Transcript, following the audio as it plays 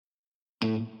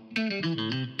Hey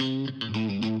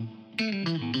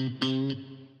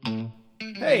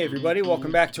everybody,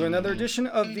 welcome back to another edition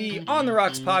of the On the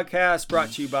Rocks podcast,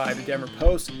 brought to you by the Denver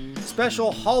Post.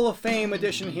 Special Hall of Fame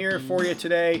edition here for you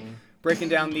today, breaking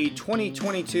down the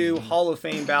 2022 Hall of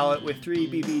Fame ballot with three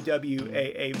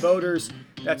BBWAA voters.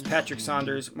 That's Patrick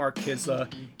Saunders, Mark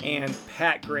Kiszla, and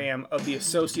Pat Graham of the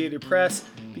Associated Press.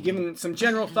 Be giving some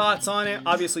general thoughts on it,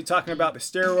 obviously talking about the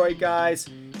steroid guys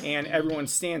and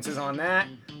everyone's stances on that.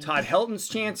 Todd Helton's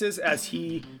chances as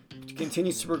he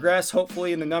continues to progress,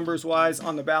 hopefully in the numbers wise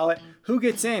on the ballot. Who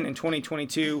gets in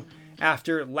 2022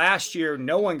 after last year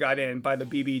no one got in by the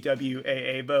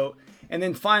BBWAA vote? And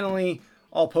then finally,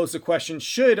 I'll pose the question,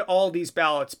 should all these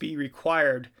ballots be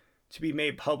required to be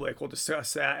made public? We'll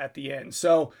discuss that at the end.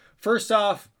 So first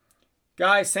off,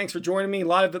 guys, thanks for joining me. A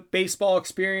lot of the baseball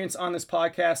experience on this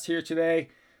podcast here today.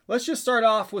 Let's just start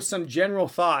off with some general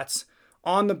thoughts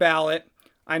on the ballot.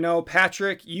 I know,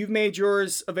 Patrick, you've made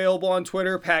yours available on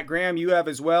Twitter. Pat Graham, you have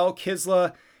as well.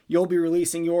 Kiszla, you'll be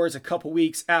releasing yours a couple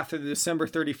weeks after the December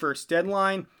 31st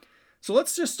deadline. So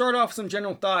let's just start off with some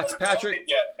general thoughts, Patrick.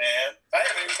 Yet, man. I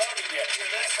haven't even voted yet.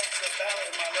 That's the ballot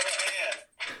in my little hand.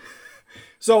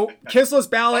 So Kiszla's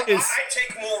ballot is... I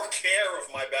take more care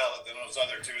of my ballot than those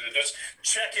other two that just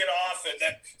check it off and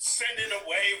then send it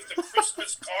away with the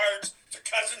Christmas cards to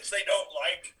cousins they don't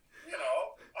like. You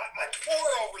know, I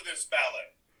pore over this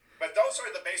ballot. But those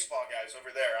are the baseball guys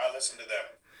over there. I listen to them.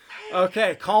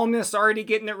 Okay, columnists already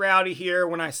getting it rowdy here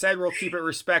when I said we'll keep it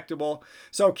respectable.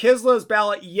 So Kiszla's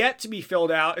ballot yet to be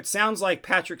filled out. It sounds like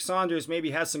Patrick Saunders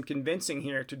maybe has some convincing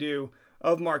here to do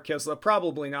of Mark Kiszla.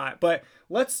 Probably not. But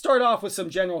let's start off with some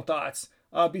general thoughts.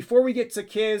 Before we get to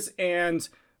Kiz and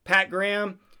Pat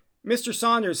Graham, Mr.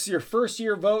 Saunders, your first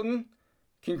year voting.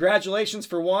 Congratulations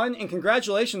for one, and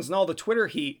congratulations on all the Twitter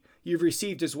heat you've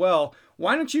received as well.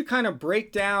 Why don't you kind of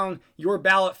break down your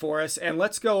ballot for us, and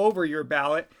let's go over your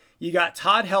ballot. You got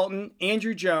Todd Helton,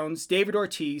 Andruw Jones, David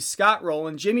Ortiz, Scott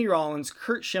Rolen, Jimmy Rollins,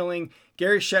 Curt Schilling,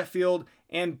 Gary Sheffield,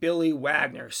 and Billy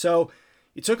Wagner. So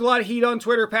you took a lot of heat on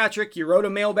Twitter, Patrick. You wrote a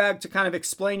mailbag to kind of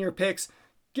explain your picks.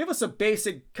 Give us a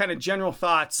basic kind of general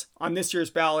thoughts on this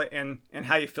year's ballot and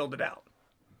how you filled it out.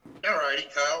 All righty,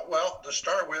 Kyle. Well, to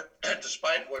start with,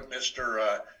 despite what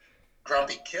Mr.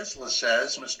 Grumpy Kiszla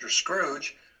says, Mr.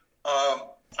 Scrooge,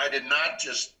 I did not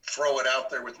just throw it out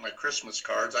there with my Christmas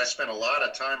cards. I spent a lot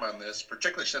of time on this,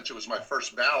 particularly since it was my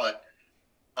first ballot.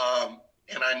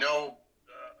 And I know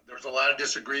there was a lot of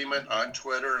disagreement on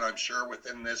Twitter, and I'm sure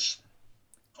within this,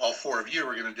 all four of you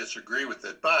are going to disagree with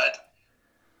it. But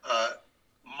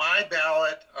my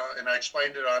ballot, and I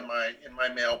explained it in my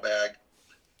mailbag,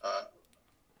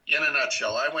 in a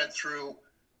nutshell, I went through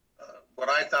what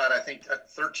I think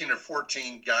 13 or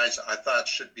 14 guys I thought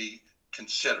should be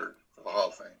considered for the Hall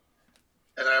of Fame.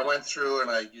 And I went through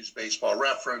and I used Baseball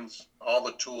Reference, all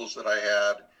the tools that I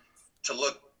had to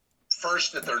look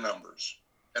first at their numbers.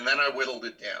 And then I whittled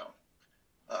it down.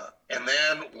 And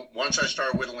then once I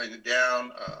started whittling it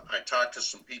down, I talked to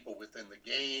some people within the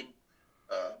game,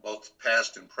 both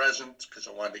past and present, because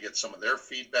I wanted to get some of their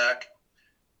feedback.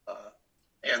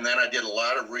 And then I did a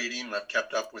lot of reading, and I've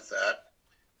kept up with that.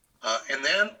 And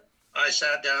then I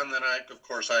sat down, and I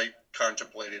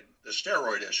contemplated the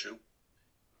steroid issue.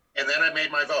 And then I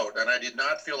made my vote, and I did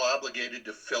not feel obligated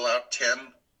to fill out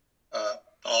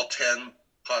all 10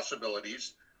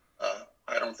 possibilities.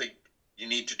 I don't think you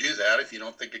need to do that. If you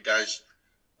don't think a guy's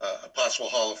a possible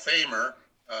Hall of Famer,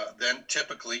 then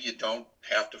typically you don't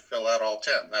have to fill out all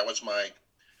 10. That was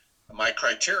my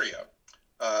criteria.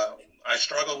 I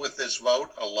struggled with this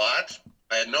vote a lot.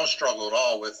 I had no struggle at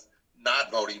all with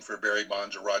not voting for Barry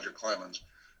Bonds or Roger Clemens.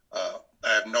 I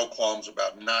have no qualms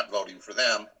about not voting for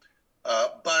them.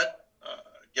 But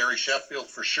Gary Sheffield,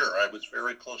 for sure. I was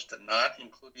very close to not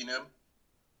including him.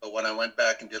 But when I went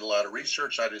back and did a lot of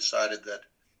research, I decided that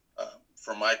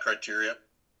for my criteria,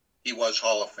 he was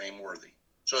Hall of Fame worthy.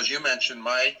 So as you mentioned,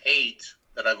 my 8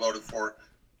 that I voted for,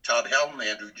 Todd Helton,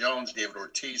 Andruw Jones, David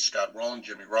Ortiz, Scott Rolen,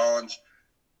 Jimmy Rollins,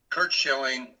 Curt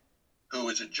Schilling, who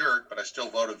is a jerk, but I still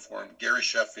voted for him, Gary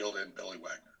Sheffield, and Billy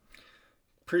Wagner.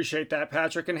 Appreciate that,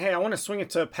 Patrick. And hey, I want to swing it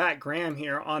to Pat Graham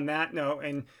here on that note.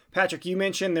 And Patrick, you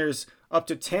mentioned there's up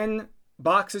to 10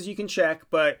 boxes you can check,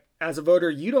 but as a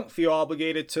voter, you don't feel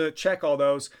obligated to check all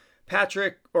those.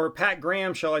 Patrick, or Pat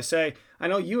Graham, shall I say, I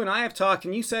know you and I have talked,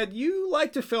 and you said you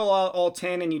like to fill out all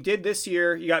 10, and you did this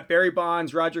year. You got Barry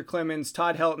Bonds, Roger Clemens,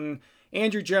 Todd Helton,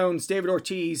 Andruw Jones, David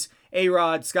Ortiz,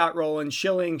 A-Rod, Scott Rolen,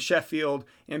 Schilling, Sheffield,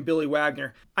 and Billy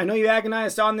Wagner. I know you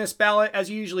agonized on this ballot, as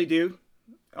you usually do,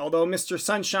 although Mr.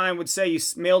 Sunshine would say you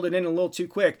mailed it in a little too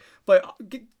quick. But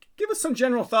give give us some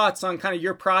general thoughts on kind of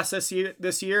your process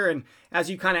this year, and as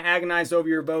you kind of agonized over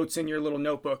your votes in your little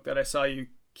notebook that I saw you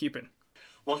keeping.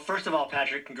 Well, first of all,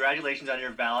 Patrick, congratulations on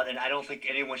your ballot, and I don't think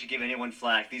anyone should give anyone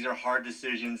flack. These are hard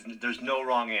decisions, and there's no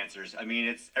wrong answers. I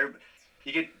mean,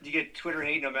 you get Twitter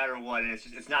hate no matter what, and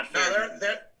it's not fair.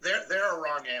 No, there are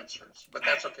wrong answers, but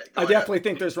that's okay. I definitely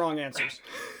think there's wrong answers.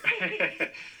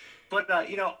 But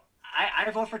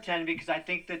I vote for 10 because I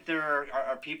think that there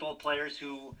are people, players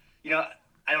who,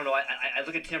 I don't know. I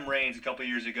look at Tim Raines a couple of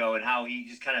years ago and how he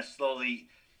just kind of slowly,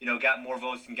 got more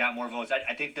votes and got more votes.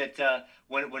 I think that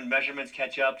when measurements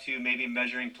catch up to maybe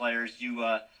measuring players, you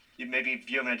maybe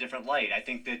view them in a different light. I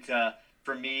think that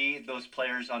for me, those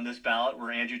players on this ballot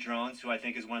were Andrew Jones, who I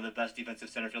think is one of the best defensive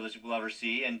center fielders we'll ever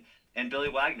see, and Billy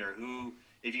Wagner, who,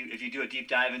 if you do a deep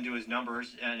dive into his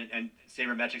numbers and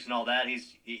sabermetrics and all that,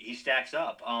 he stacks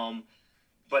up.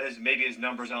 But maybe his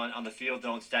numbers on the field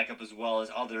don't stack up as well as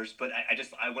others. But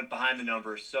I went behind the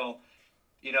numbers. So,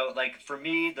 like for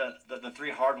me, the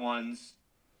three hard ones,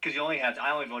 because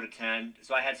I only voted 10,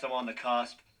 so I had some on the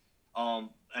cusp.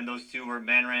 And those two were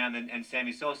Manram and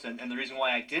Sammy Sosa. And the reason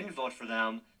why I didn't vote for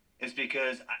them is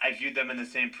because I viewed them in the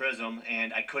same prism,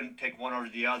 and I couldn't pick one over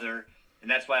the other. And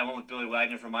that's why I went with Billy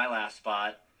Wagner for my last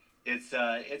spot.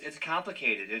 It's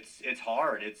complicated. It's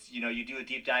hard. You do a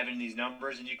deep dive into these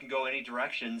numbers, and you can go any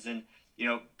directions. And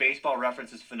Baseball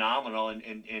Reference is phenomenal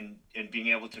in being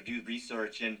able to do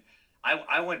research. And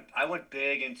I went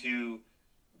big into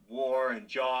WAR and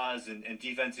JAWS and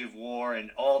defensive WAR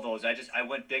and all those. I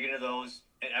went big into those,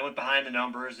 and I went behind the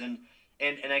numbers. And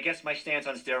I guess my stance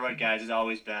on steroid guys has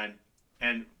always been,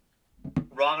 and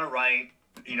wrong or right,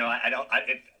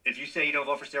 if you say you don't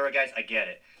vote for steroid guys, I get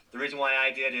it. The reason why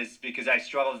I did is because I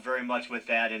struggled very much with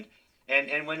that. And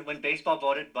when baseball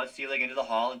voted Bud Selig into the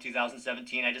Hall in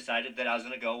 2017, I decided that I was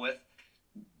going to go with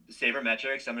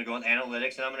sabermetrics, I'm going to go with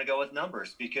analytics, and I'm going to go with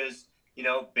numbers because,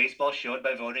 baseball showed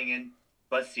by voting in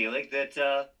Bud Selig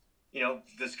that,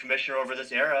 this commissioner over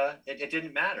this era, it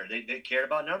didn't matter. They cared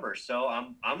about numbers. So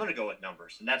I'm going to go with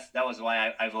numbers. And that was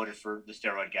why I voted for the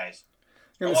steroid guys.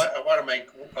 I want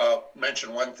to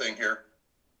mention one thing here.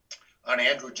 On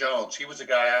Andrew Jones, he was a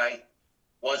guy I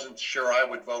wasn't sure I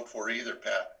would vote for either,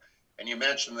 Pat. And you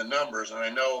mentioned the numbers, and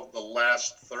I know the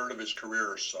last third of his career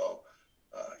or so,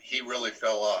 he really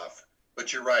fell off.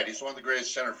 But you're right, he's one of the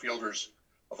greatest center fielders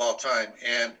of all time.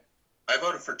 And I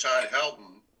voted for Todd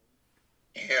Helton,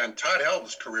 and Todd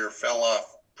Helton's career fell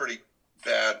off pretty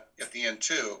bad at the end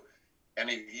too. And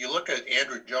if you look at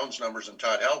Andrew Jones' numbers and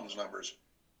Todd Helton's numbers,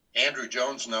 Andrew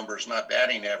Jones' numbers, not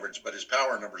batting average, but his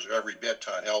power numbers are every bit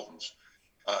Todd Helton's.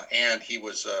 And he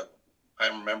was, I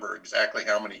don't remember exactly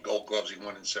how many Gold Gloves he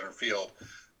won in center field,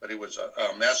 but he was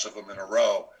a mess of them in a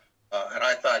row. And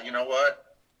I thought, you know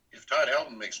what? If Todd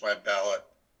Helton makes my ballot,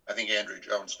 I think Andrew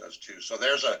Jones does too. So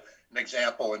there's an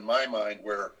example in my mind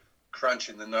where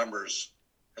crunching the numbers,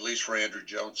 at least for Andrew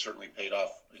Jones, certainly paid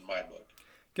off in my book.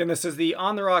 Again, this is the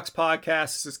On the Rocks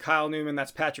podcast. This is Kyle Newman.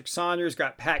 That's Patrick Saunders.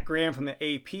 Got Pat Graham from the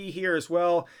AP here as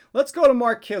well. Let's go to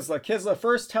Mark Kiszla. Kiszla,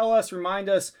 first remind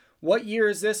us, what year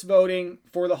is this voting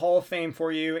for the Hall of Fame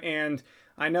for you? And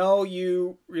I know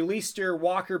you released your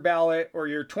Walker ballot, or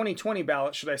your 2020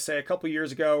 ballot, should I say, a couple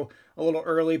years ago, a little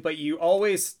early, but you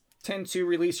always tend to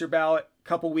release your ballot a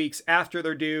couple weeks after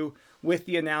they're due with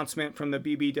the announcement from the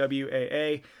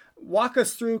BBWAA. Walk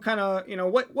us through kind of,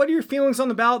 what are your feelings on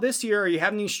the ballot this year? Are you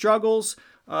having any struggles?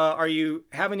 Are you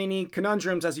having any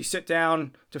conundrums as you sit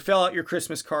down to fill out your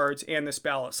Christmas cards and this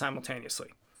ballot simultaneously?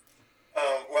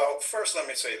 Well, first let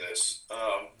me say this.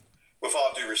 With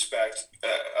all due respect,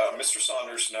 Mr.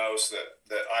 Saunders knows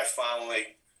that I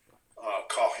finally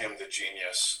call him the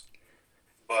genius.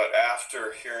 But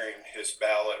after hearing his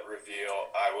ballot reveal,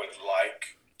 I would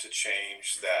like to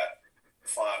change that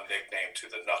fond nickname to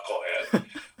the Knucklehead.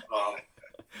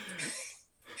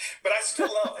 But I still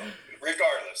love him,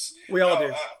 regardless. We all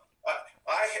do.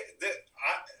 I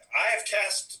have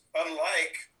cast,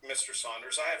 unlike Mr.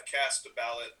 Saunders, I have cast a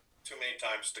ballot too many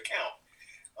times to count.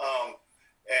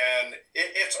 And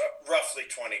it's roughly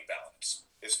 20 ballots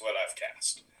is what I've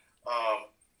cast.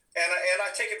 And I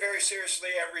take it very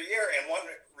seriously every year. And one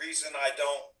reason I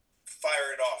don't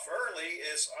fire it off early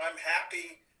is I'm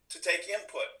happy to take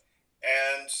input.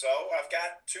 And so I've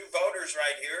got two voters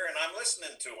right here, and I'm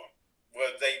listening to them.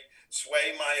 Would they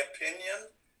sway my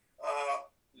opinion?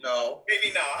 No.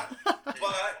 Maybe not,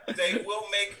 but they will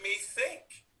make me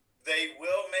think. They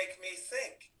will make me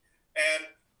think. And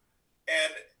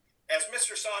as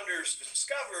Mr. Saunders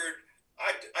discovered,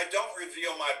 I don't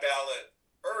reveal my ballot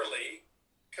early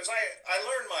because I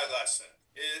learned my lesson.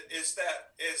 Is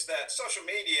that social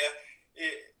media,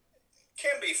 it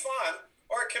can be fun,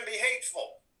 or it can be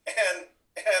hateful. And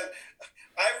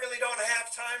I really don't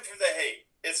have time for the hate.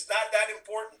 It's not that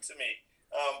important to me.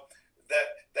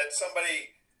 That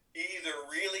somebody either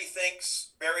really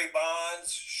thinks Barry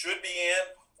Bonds should be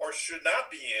in or should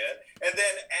not be in, and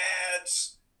then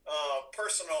adds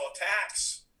personal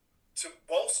attacks to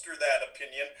bolster that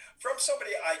opinion from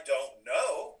somebody I don't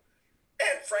know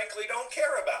and frankly don't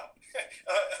care about.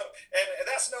 And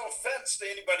that's no offense to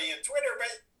anybody in Twitter,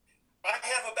 but I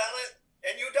have a ballot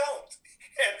and you don't.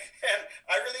 And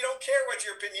I really don't care what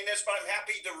your opinion is, but I'm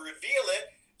happy to reveal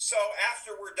it. So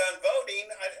after we're done voting,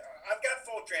 I've got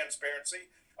full transparency.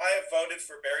 I have voted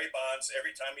for Barry Bonds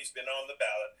every time he's been on the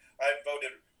ballot. I've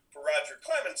voted for Roger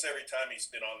Clemens every time he's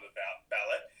been on the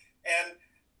ballot. And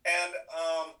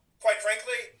quite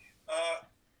frankly,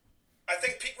 I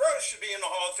think Pete Rose should be in the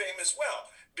Hall of Fame as well,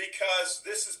 because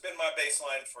this has been my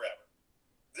baseline forever.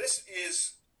 This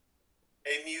is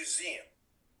a museum.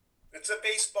 It's a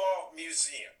baseball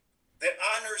museum that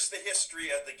honors the history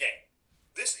of the game.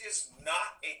 This is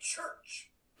not a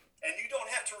church. And you don't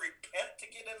have to repent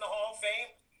to get in the Hall of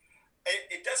Fame.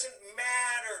 It doesn't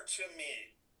matter to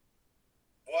me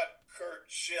what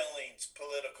Curt Schilling's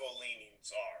political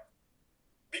leanings are.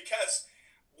 Because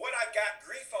what I got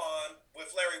grief on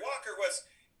with Larry Walker was,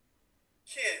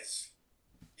 kids,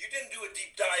 you didn't do a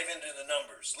deep dive into the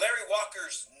numbers. Larry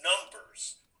Walker's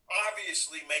numbers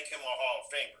obviously make him a Hall of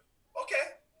Famer.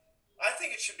 Okay, I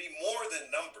think it should be more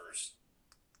than numbers,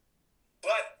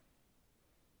 but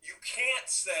you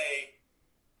can't say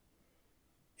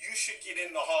you should get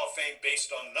in the Hall of Fame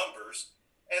based on numbers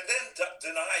and then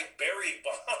deny Barry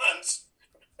Bonds,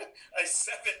 a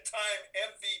 7-time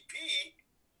MVP,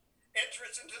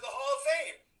 entrance into the Hall of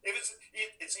Fame.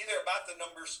 It's either about the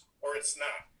numbers or it's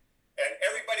not. And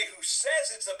everybody who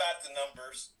says it's about the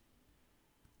numbers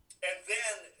and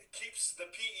then keeps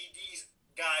the PED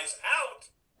guys out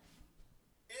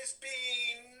is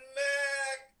being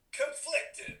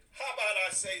conflicted. How about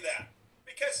I say that?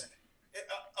 Because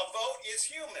a vote is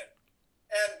human.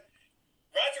 And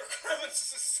Roger Clemens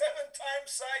is a 7-time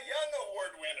Cy Young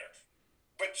Award winner.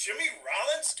 But Jimmy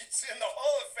Rollins gets in the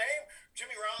Hall of Fame.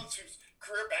 Jimmy Rollins, whose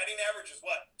career batting average is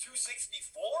what,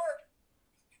 264?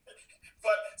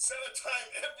 But 7-time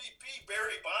MVP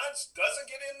Barry Bonds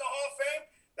doesn't get in the Hall of Fame.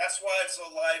 That's why it's a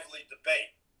lively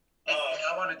debate. Hey,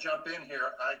 I want to jump in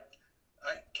here.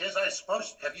 Kez, I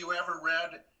suppose, have you ever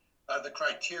read the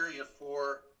criteria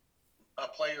for a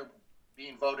player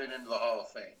being voted into the Hall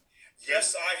of Fame?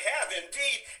 Yes, I have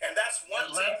indeed, and that's one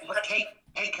thing.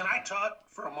 Hey, can I talk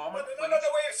for a moment? No,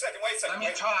 wait a second. Let me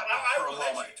talk for a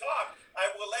moment. I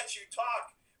will let you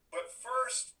talk, but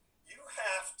first, you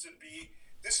have to be.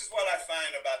 This is what I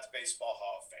find about the Baseball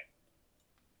Hall of Fame.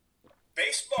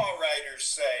 Baseball writers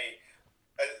say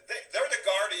they're the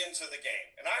guardians of the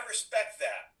game, and I respect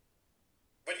that.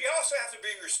 But you also have to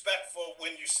be respectful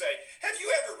when you say, have you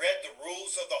ever read the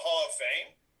rules of the Hall of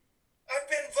Fame? I've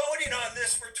been voting on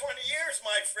this for 20 years,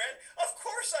 my friend. Of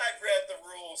course I've read the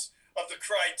rules of the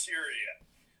criteria.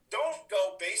 Don't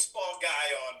go baseball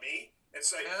guy on me and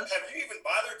say, yes, have you even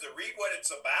bothered to read what it's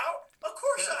about? Of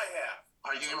course I have.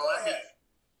 Are you going to let me?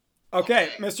 Okay,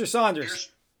 Mr.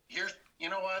 Saunders. Here's, you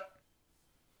know what?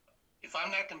 If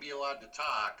I'm not going to be allowed to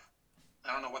talk,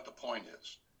 I don't know what the point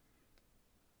is.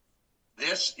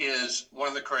 This is one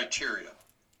of the criteria,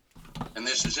 and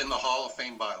this is in the Hall of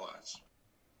Fame bylaws.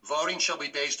 Voting shall be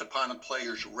based upon a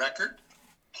player's record,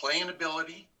 playing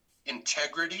ability,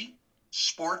 integrity,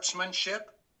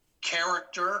 sportsmanship,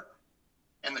 character,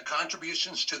 and the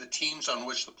contributions to the teams on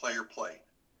which the player played.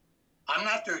 I'm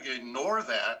not going to ignore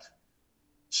that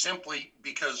simply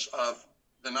because of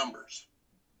the numbers.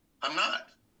 I'm not.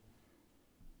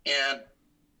 And,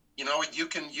 you know, you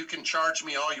can charge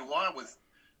me all you want with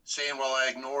saying, well, I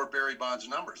ignore Barry Bonds'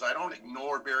 numbers. I don't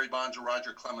ignore Barry Bonds or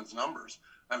Roger Clemens' numbers.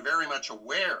 I'm very much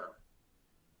aware.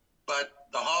 But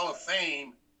the Hall of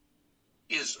Fame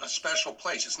is a special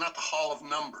place. It's not the Hall of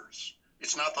Numbers.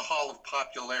 It's not the Hall of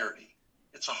Popularity.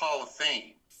 It's a Hall of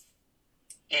Fame.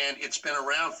 And it's been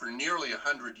around for nearly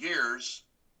 100 years.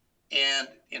 And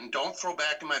don't throw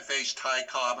back in my face Ty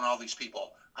Cobb and all these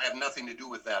people. I have nothing to do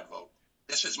with that vote.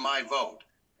 This is my vote.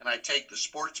 And I take the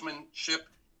sportsmanship,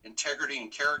 integrity,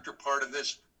 and character part of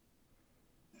this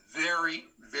very,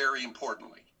 very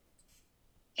importantly.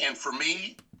 And for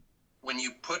me, when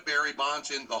you put Barry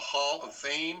Bonds in the Hall of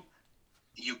Fame,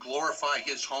 you glorify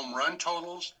his home run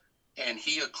totals, and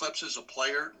he eclipses a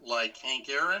player like Hank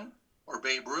Aaron or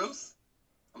Babe Ruth.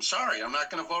 I'm sorry, I'm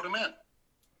not going to vote him in.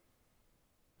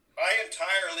 I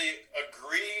entirely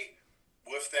agree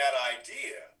with that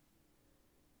idea.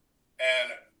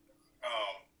 And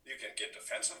you can get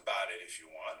defensive about it if you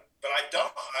want. But I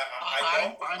don't.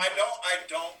 I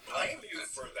don't blame you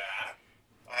for that.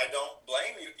 I don't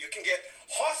blame you. You can get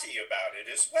haughty about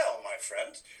it as well, my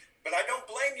friend. But I don't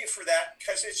blame you for that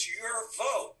because it's your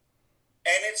vote,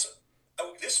 and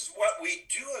this is what we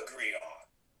do agree on.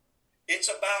 It's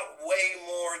about way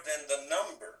more than the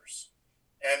numbers.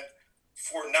 And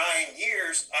for 9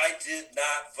 years, I did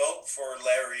not vote for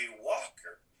Larry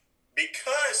Walker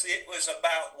because it was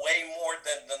about way more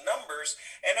than the numbers,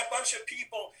 and a bunch of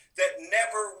people that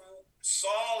never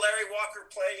saw Larry Walker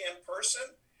play in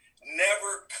person,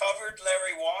 never covered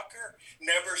Larry Walker,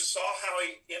 never saw how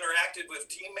he interacted with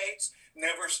teammates,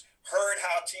 never heard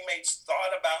how teammates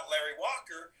thought about Larry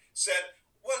Walker, said,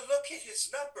 well, look at his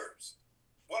numbers.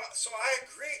 Well, so I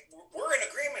agree. We're in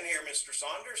agreement here, Mr.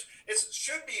 Saunders. It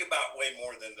should be about way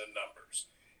more than the numbers.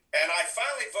 And I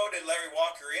finally voted Larry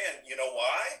Walker in. You know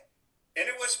why? And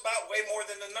it was about way more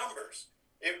than the numbers.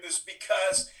 It was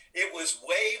because it was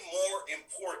way more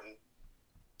important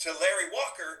to Larry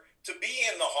Walker to be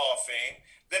in the Hall of Fame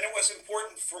than it was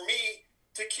important for me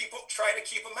to try to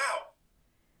keep him out.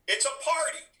 It's a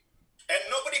party,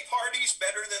 and nobody parties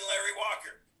better than Larry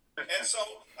Walker. And so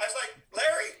I was like,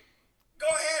 Larry, go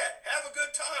ahead, have a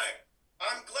good time.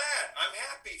 I'm glad, I'm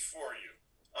happy for you.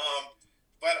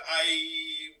 But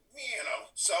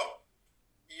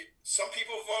some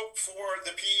people vote for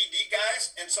the PED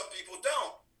guys and some people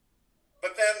don't.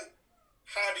 But then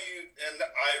how do you, and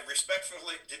I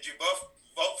respectfully, did you both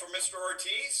vote for Mr.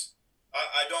 Ortiz?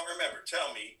 I don't remember.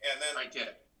 Tell me. And then I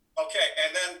did. Okay,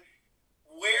 and then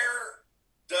where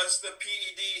does the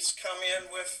PEDs come in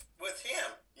with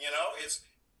him? It's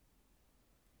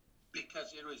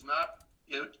because it was not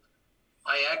it.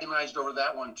 I agonized over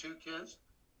that one too, kids,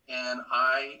 and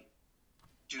I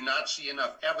do not see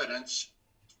enough evidence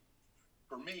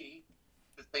for me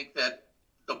to think that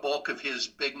the bulk of his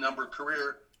big number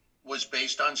career was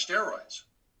based on steroids.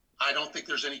 I don't think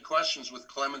there's any questions with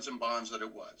Clemens and Bonds that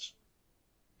it was.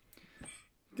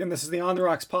 Again, this is the On the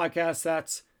Rocks podcast.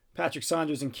 That's Patrick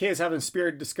Saunders and Kiz having a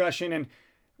spirited discussion, and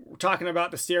we're talking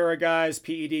about the steroid guys,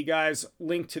 PED guys,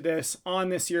 linked to this on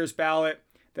this year's ballot.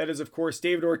 That is, of course,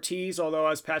 David Ortiz, although,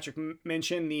 as Patrick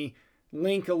mentioned, the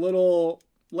link a little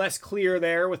less clear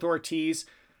there with Ortiz.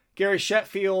 Gary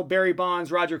Sheffield, Barry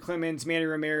Bonds, Roger Clemens, Manny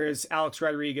Ramirez, Alex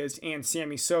Rodriguez, and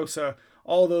Sammy Sosa.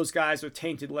 All those guys with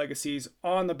tainted legacies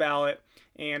on the ballot.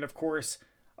 And, of course,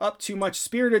 up to much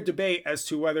spirited debate as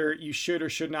to whether you should or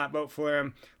should not vote for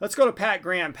him. Let's go to Pat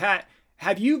Graham. Pat,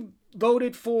 have you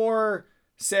voted for,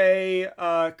 say,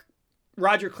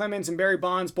 Roger Clemens and Barry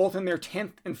Bonds, both in their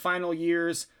 10th and final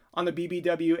years on the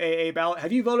BBWAA ballot?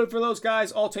 Have you voted for those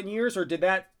guys all 10 years, or did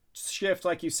that shift,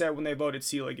 like you said, when they voted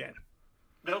Seal again?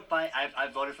 Nope,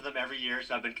 I've voted for them every year,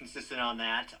 so I've been consistent on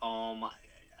that.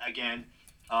 Again,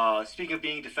 speaking of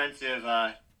being defensive,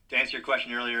 to answer your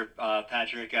question earlier,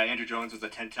 Patrick, Andrew Jones was a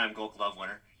 10-time Gold Glove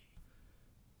winner.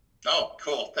 Oh,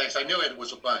 cool. Thanks. I knew it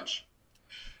was a bunch.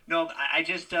 No, I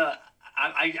just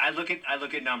I look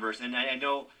at numbers, and I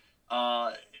know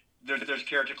there's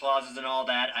character clauses and all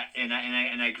that, and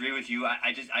I agree with you.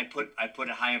 I put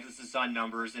a high emphasis on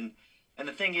numbers, and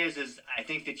the thing is I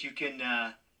think that you can.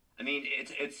 I mean,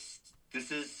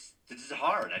 this is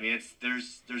hard. I mean,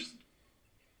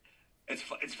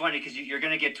 it's funny because you're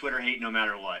going to get Twitter hate no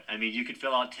matter what. I mean, you could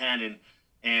fill out 10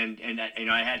 and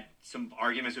I had some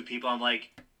arguments with people. I'm like,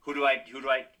 who do I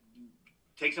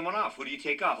take someone off? Who do you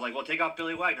take off? Like, well, take off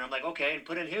Billy Wagner. I'm like, okay, and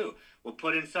put in who? Well,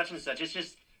 put in such and such. It's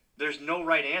just there's no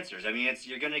right answers. I mean,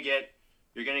 you're gonna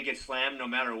get slammed no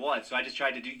matter what. So I just try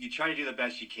to do the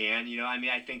best you can. I mean,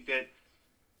 I think that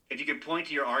if you can point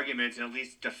to your arguments and at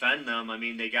least defend them, I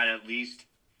mean, they got at least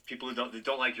people who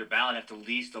don't like your ballot have to at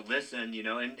least listen.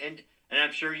 And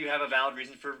I'm sure you have a valid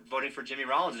reason for voting for Jimmy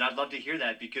Rollins, and I'd love to hear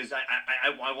that because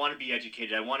I want to be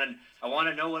educated. I want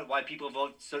to know why people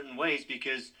vote certain ways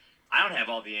because I don't have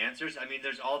all the answers. I mean,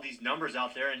 there's all these numbers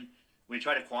out there, and when you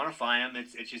try to quantify them,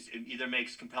 it either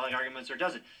makes compelling arguments or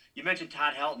doesn't. You mentioned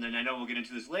Todd Helton, and I know we'll get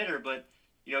into this later, but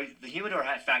the humidor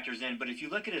factors in. But if you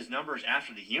look at his numbers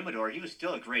after the humidor, he was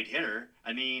still a great hitter.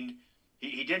 I mean,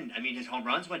 he didn't. I mean, his home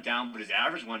runs went down, but his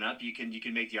average went up. You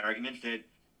can make the argument that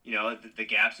the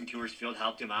gaps in Coors Field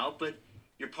helped him out, but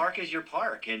your park is your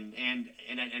park, and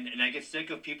I get sick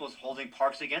of people holding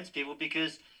parks against people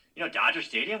because Dodger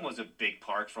Stadium was a big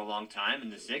park for a long time in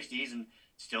the '60s and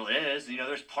still is.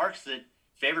 There's parks that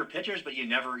favor pitchers, but you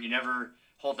never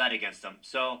hold that against them.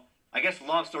 So I guess the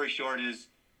long story short is,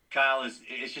 Kyle,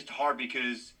 it's just hard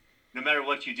because no matter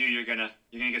what you do, you're gonna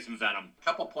get some venom. A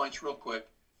couple points real quick.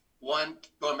 One,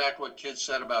 going back to what Kids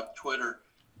said about Twitter,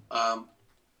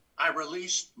 I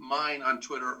released mine on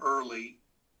Twitter early,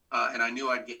 and I knew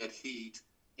I'd get heat.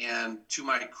 And to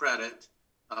my credit,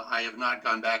 I have not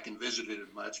gone back and visited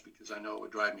it much because I know it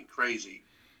would drive me crazy.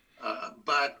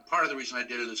 But part of the reason I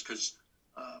did it is because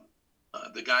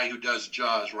the guy who does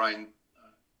Jaws, Ryan,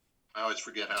 I always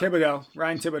forget how.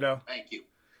 Ryan Thibodeau. Thank you.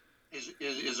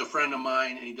 Is a friend of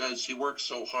mine, and he works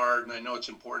so hard, and I know it's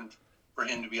important for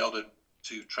him to be able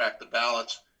to track the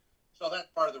ballots. So that's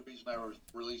part of the reason I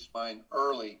released mine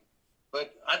early.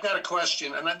 But I've got a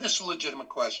question, and this is a legitimate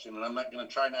question, and I'm not going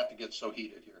to try not to get so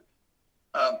heated here.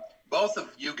 Both of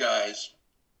you guys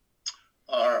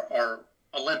are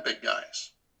Olympic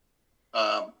guys.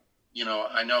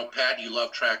 I know, Pat, you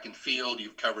love track and field.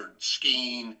 You've covered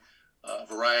skiing, a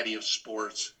variety of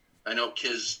sports. I know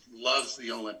Kiz loves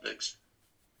the Olympics.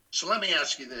 So let me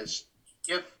ask you this.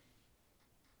 If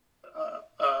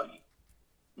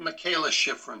Michaela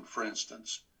Schifrin, for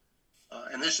instance,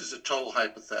 and this is a total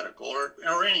hypothetical, or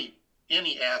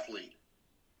any athlete,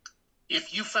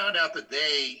 if you found out that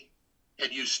they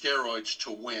had used steroids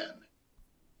to win,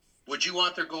 would you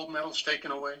want their gold medals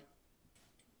taken away?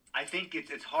 I think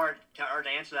it's hard to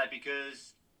answer that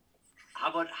because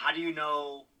how do you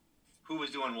know who was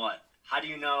doing what? How do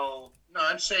you know? No,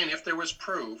 I'm saying if there was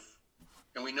proof,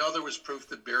 and we know there was proof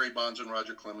that Barry Bonds and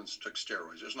Roger Clemens took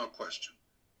steroids, there's no question.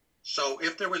 So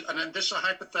if there was, and this is a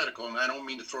hypothetical, and I don't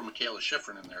mean to throw Michaela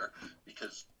Schifrin in there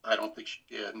because I don't think she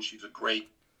did, and she's a great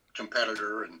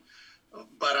competitor,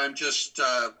 but I'm just,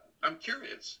 I'm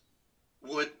curious.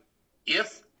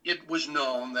 If it was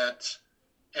known that,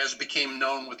 as became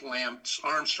known with Lance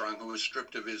Armstrong, who was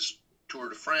stripped of his Tour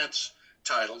de France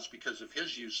titles because of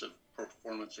his use of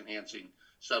performance-enhancing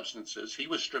substances, he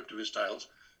was stripped of his titles.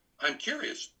 I'm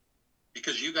curious,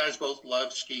 because you guys both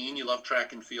love skiing, you love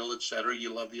track and field, etc.,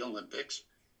 you love the Olympics.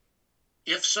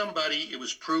 If it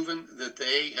was proven that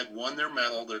they had won their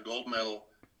medal, their gold medal,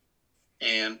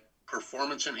 and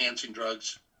performance-enhancing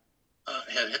drugs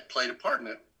had played a part in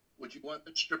it, would you want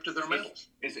them stripped of their medals?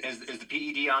 Is the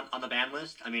PED on the ban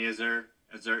list? I mean, is it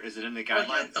in the guidelines?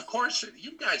 Well, yeah, of course,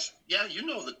 you guys, you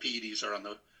know the PEDs are on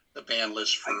the ban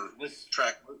list for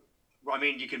track. I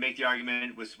mean, you can make the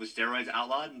argument, was steroids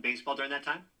outlawed in baseball during that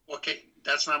time? Okay,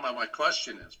 that's not my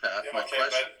question is, Pat. Yeah, my okay,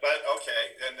 question.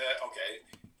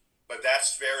 but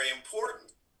that's very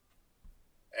important,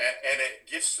 and it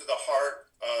gets to the heart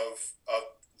of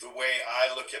the way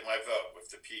I look at my vote with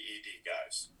the PED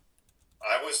guys.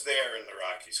 I was there in the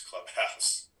Rockies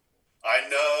clubhouse. I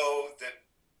know that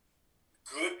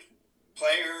good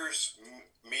players,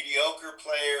 mediocre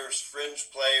players,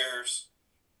 fringe players,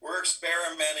 were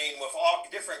experimenting with all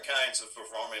different kinds of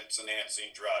performance-enhancing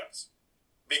drugs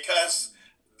because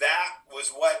that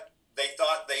was what they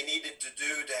thought they needed to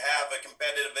do to have a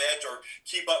competitive edge or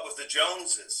keep up with the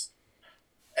Joneses.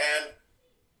 And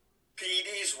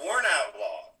PEDs weren't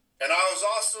outlawed. And I was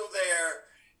also there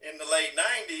in the late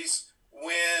 90s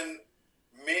when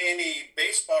many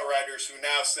baseball writers who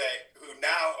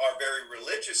now are very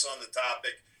religious on the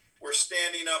topic were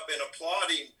standing up and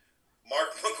applauding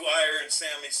Mark McGwire and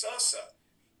Sammy Sosa,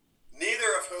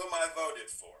 neither of whom I voted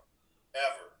for,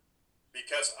 ever.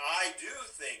 Because I do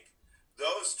think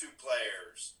those two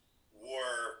players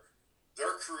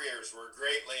their careers were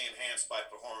greatly enhanced by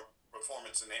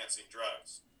performance-enhancing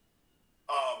drugs.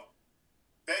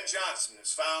 Ben Johnson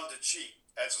is found to cheat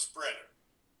as a sprinter.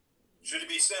 Should he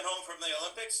be sent home from the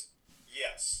Olympics?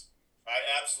 Yes, I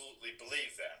absolutely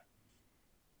believe that.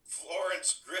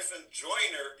 Florence Griffin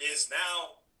Joyner is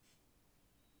now,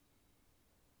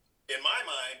 in my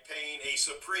mind, paying a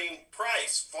supreme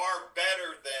price, far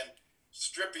better than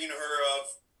stripping her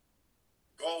of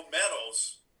gold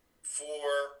medals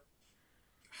for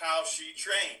how she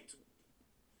trained.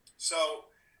 So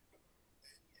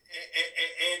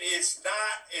it is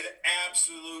not an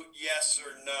absolute yes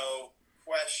or no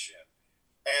question.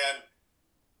 And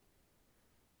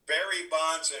Barry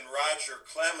Bonds and Roger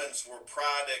Clemens were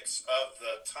products of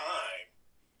the time,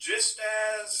 just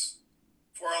as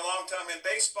for a long time in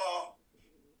baseball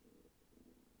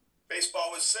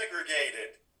was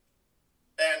segregated.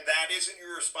 And that isn't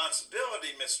your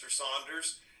responsibility, Mr.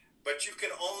 Saunders, but you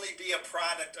can only be a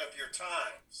product of your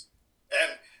times.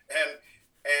 And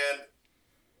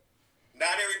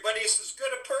not everybody is as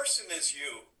good a person as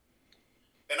you.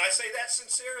 And I say that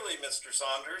sincerely, Mr.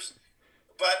 Saunders.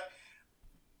 But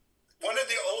one of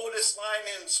the oldest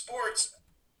lines in sports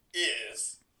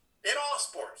is, in all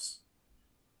sports,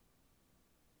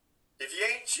 if you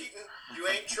ain't cheating, you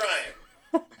ain't trying.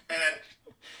 And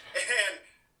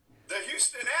the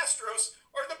Houston Astros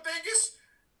are the biggest,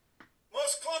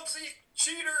 most clumsy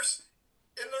cheaters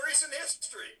in the recent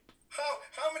history.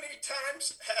 How many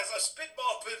times has a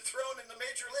spitball been thrown in the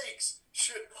major leagues?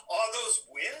 Should all those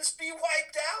wins be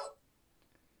wiped out?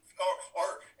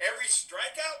 or every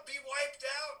strikeout be wiped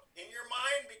out in your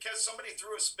mind because somebody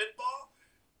threw a spitball?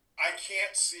 I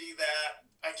can't see that.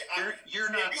 You're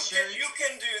not serious. You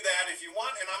can do that if you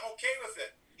want, and I'm okay with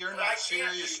it. You're not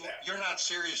serious. You're not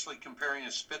seriously comparing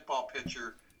a spitball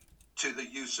pitcher to the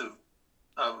use of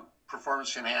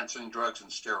performance-enhancing drugs and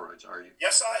steroids, are you?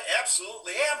 Yes, I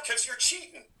absolutely am, because you're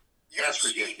cheating. That's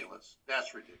ridiculous.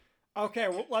 That's ridiculous. Okay,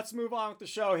 well, let's move on with the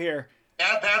show here.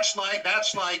 That's like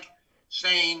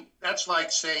saying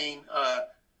a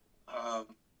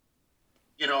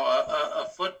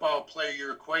football player,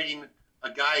 you're equating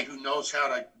a guy who knows how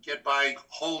to get by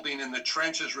holding in the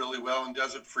trenches really well and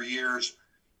does it for years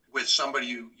with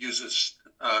somebody who uses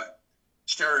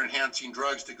steroid-enhancing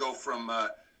drugs to go from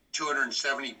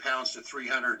 270 pounds to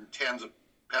 310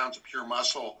 pounds of pure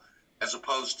muscle, as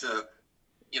opposed to,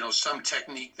 some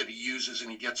technique that he uses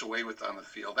and he gets away with on the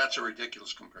field. That's a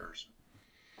ridiculous comparison.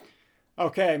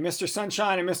 Okay, Mr.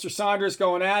 Sunshine and Mr. Saunders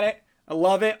going at it. I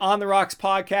love it. On the Rocks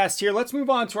podcast here. Let's move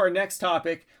on to our next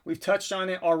topic. We've touched on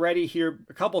it already here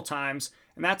a couple times,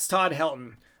 and that's Todd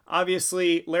Helton.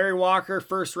 Obviously, Larry Walker,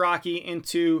 first Rocky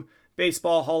into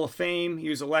Baseball Hall of Fame. He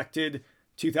was elected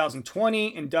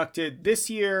 2020, inducted this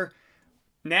year.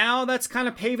 Now that's kind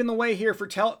of paving the way here for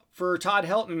Todd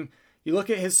Helton. You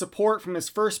look at his support from his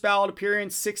first ballot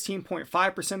appearance,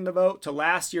 16.5% of the vote, to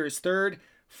last year's third,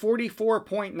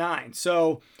 44.9%.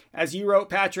 So, as you wrote,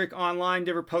 Patrick, online,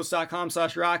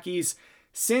 denverpost.com/Rockies,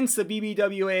 since the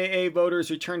BBWAA voters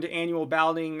returned to annual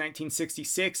balloting in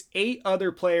 1966, 8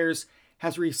 other players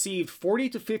has received 40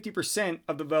 to 50%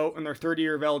 of the vote in their third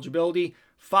year of eligibility.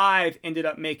 5 ended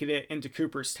up making it into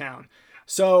Cooperstown.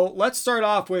 So let's start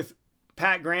off with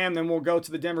Pat Graham, then we'll go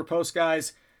to the Denver Post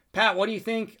guys. Pat, what do you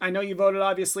think? I know you voted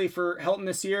obviously for Helton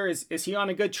this year. Is he on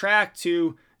a good track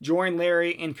to join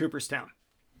Larry in Cooperstown?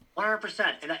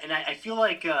 100%. And I feel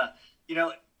like,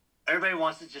 everybody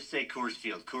wants to just say Coors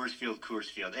Field.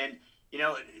 And,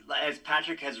 as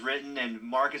Patrick has written and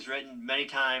Mark has written many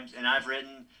times, and I've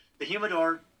written, the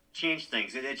humidor changed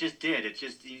things. It just did.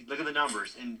 Look at the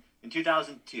numbers. In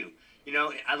 2002,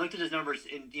 I looked at his numbers,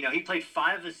 and, he played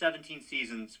 5 of the 17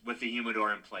 seasons with the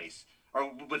humidor in place, or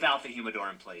without the humidor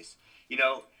in place. In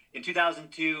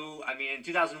 2002, in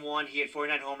 2001, he had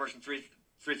 49 homers and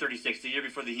 336 the year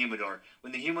before the humidor.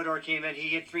 When the humidor came in, he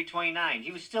hit 329.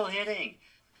 He was still hitting.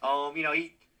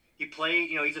 He played,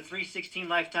 he's a 316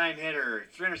 lifetime hitter,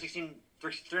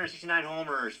 369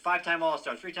 homers, 5-time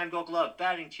All-Star, 3-time Gold Glove,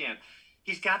 batting champ.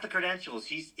 He's got the credentials.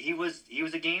 He was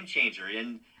a game changer,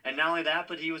 and not only that,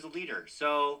 but he was a leader.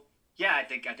 So yeah, I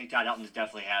think Todd Helton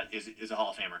definitely is a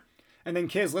Hall of Famer. And then,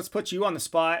 Kiz, let's put you on the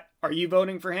spot. Are you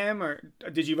voting for him, or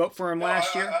did you vote for him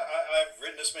last year? I've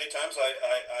written this many times.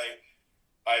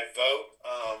 I vote.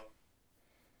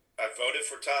 I voted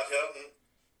for Todd Helton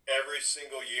every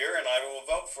single year, and I will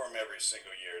vote for him every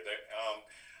single year.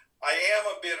 I am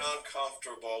a bit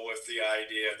uncomfortable with the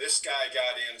idea this guy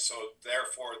got in, so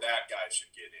therefore that guy should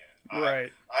get in.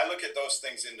 Right. I look at those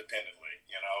things independently.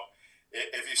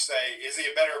 If you say, is he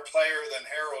a better player than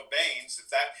Harold Baines?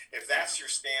 If that's your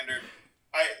standard,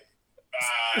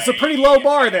 it's a pretty low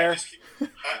bar there.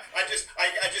 I just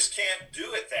can't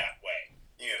do it that way.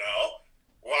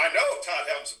 Well, I know Todd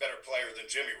Helton's a better player than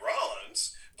Jimmy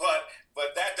Rollins, but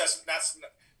that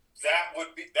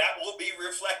will be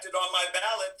reflected on my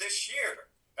ballot this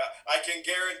year. I can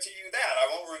guarantee you that.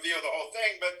 I won't reveal the whole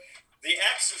thing, but the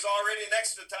X is already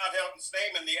next to Todd Helton's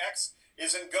name, and the X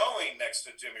isn't going next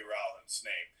to Jimmy Rollins'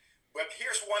 name. But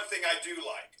here's one thing I do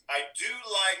like. I do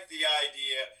like the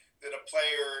idea that a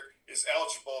player is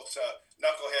eligible to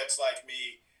knuckleheads like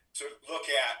me to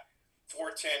look at for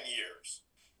 10 years.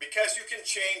 Because you can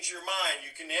change your mind,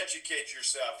 you can educate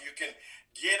yourself, you can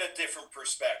get a different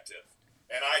perspective.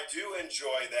 And I do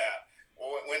enjoy that.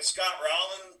 When Scott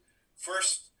Rowland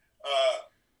first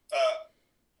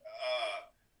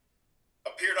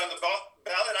appeared on the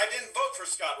ballot, I didn't vote for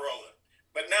Scott Rowland.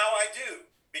 But now I do,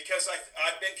 because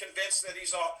I've been convinced that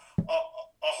he's a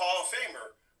Hall of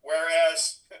Famer.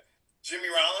 Whereas Jimmy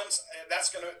Rollins,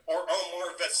 or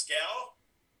Omar Vizquel,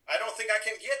 I don't think I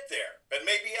can get there. But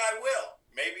maybe I will.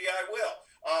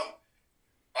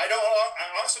 I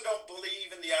also don't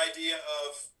believe in the idea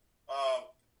of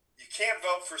you can't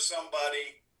vote for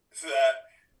somebody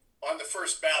that on the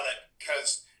first ballot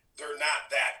because they're not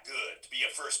that good to be a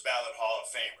first ballot Hall of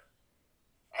Famer.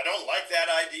 I don't like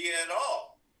that idea at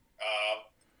all.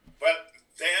 But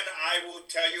then I will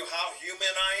tell you how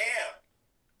human I am.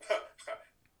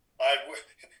 I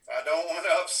don't want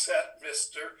to upset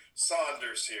Mr.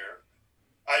 Saunders here.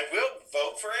 I will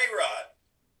vote for A-Rod,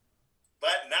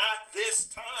 but not this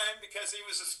time because he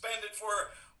was suspended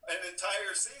for an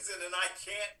entire season, and I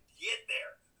can't get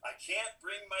there. I can't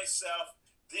bring myself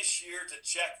this year to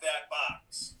check that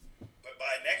box. But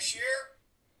by next year,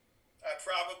 I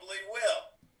probably will.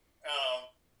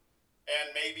 And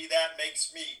maybe that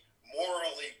makes me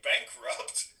morally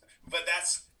bankrupt, but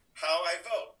that's how I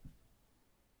vote.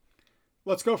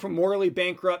 Let's go from morally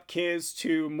bankrupt Kiz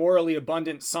to morally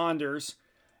abundant Saunders.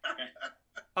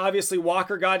 Obviously,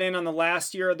 Walker got in on the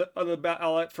last year of the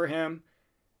ballot for him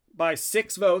by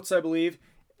 6 votes, I believe.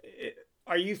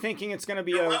 Are you thinking it's going to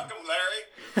be You're welcome,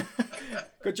 Larry.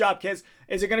 Good job, Kiz.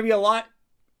 Is it going to be a lot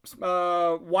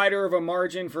wider of a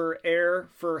margin for error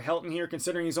for Helton here,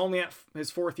 considering he's only at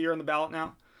his 4th year on the ballot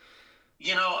now?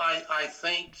 You know, I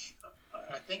think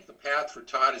the path for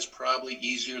Todd is probably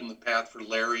easier than the path for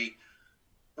Larry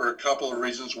for a couple of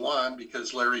reasons. One,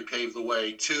 because Larry paved the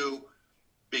way. Two,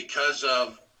 because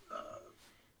of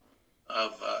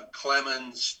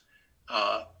Clemens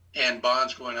and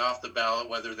Bonds going off the ballot,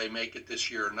 whether they make it this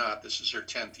year or not. This is their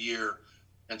 10th year,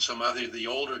 and some other the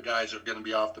older guys are going to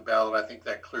be off the ballot. I think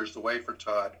that clears the way for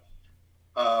Todd.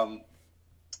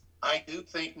 I do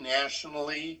think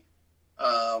nationally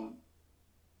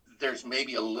there's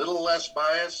maybe a little less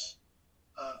bias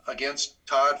against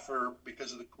Todd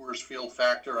because of the Coors Field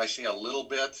factor. I see a little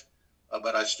bit,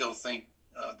 but I still think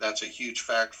that's a huge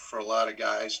factor for a lot of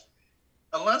guys.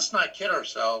 And let's not kid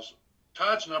ourselves.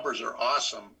 Todd's numbers are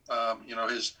awesome.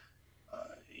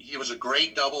 He was a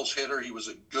great doubles hitter. He was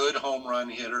a good home run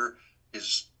hitter.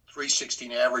 His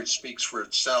 .316 average speaks for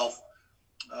itself.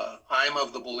 I'm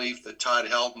of the belief that Todd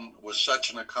Helton was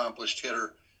such an accomplished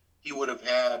hitter. He would have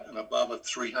had an above a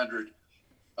 300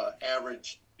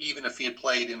 average, even if he had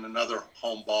played in another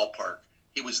home ballpark.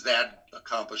 He was that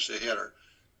accomplished a hitter.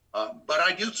 But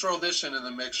I do throw this into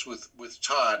the mix with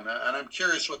Todd, and I'm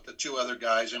curious what the two other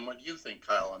guys and what you think,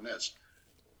 Kyle, on this.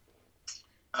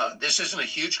 This isn't a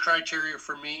huge criteria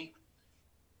for me,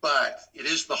 but it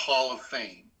is the Hall of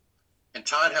Fame. And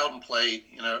Todd Helton played,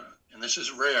 and this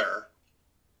is rare,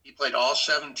 he played all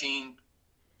 17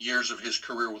 years of his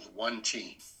career with one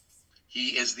team.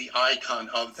 He is the icon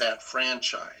of that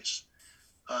franchise.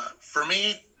 For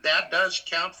me, that does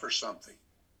count for something.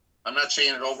 I'm not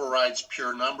saying it overrides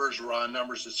pure numbers, raw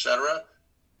numbers, etc.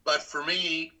 But for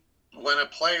me, when a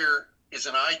player is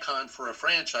an icon for a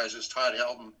franchise, as Todd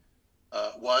Helton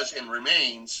was and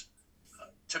remains,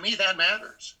 to me that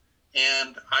matters.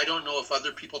 And I don't know if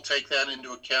other people take that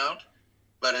into account,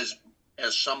 but as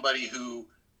somebody who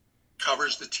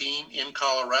covers the team in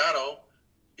Colorado,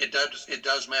 it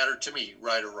does matter to me,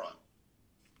 right or wrong.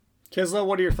 Kisla,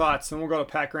 what are your thoughts? And we'll go to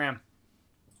Pat Graham.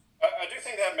 I do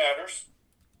think that matters.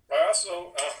 I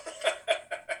also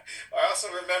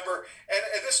remember,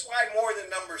 and this is why more than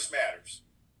numbers matters,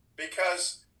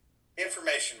 because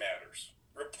information matters,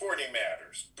 reporting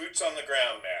matters, boots on the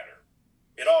ground matter.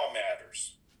 It all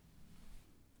matters.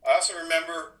 I also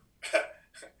remember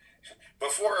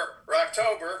before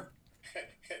October,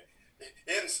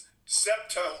 in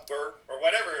September, or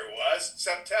whatever it was,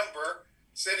 September,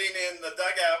 sitting in the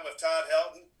dugout with Todd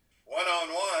Helton,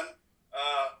 one-on-one,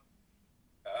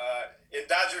 in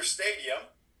Dodger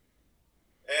Stadium,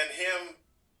 and him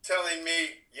telling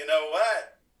me, you know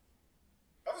what,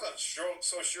 I wasn't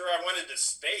so sure I wanted to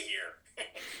stay here.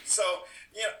 So,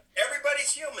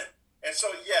 everybody's human. And so,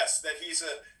 yes, that he's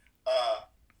a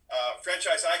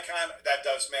franchise icon, that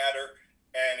does matter,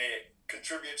 and it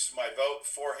contributes to my vote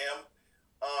for him.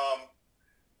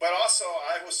 But also,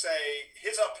 I will say,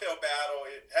 his uphill battle,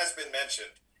 it has been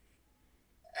mentioned,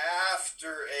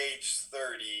 after age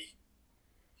 30,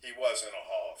 he wasn't a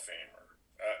Hall of Famer.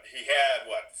 He had,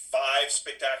 5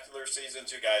 spectacular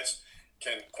seasons? You guys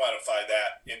can quantify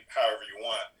that in however you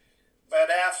want.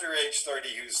 But after age 30,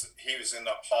 he was in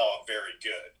the Hall of Very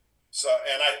Good. So,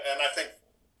 and I think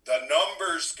the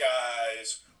numbers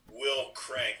guys will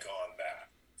crank on that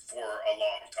for a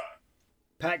long time.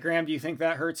 Pat Graham, do you think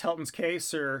that hurts Helton's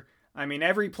case? Or,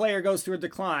 every player goes through a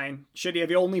decline. Should he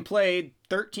have only played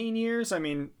 13 years?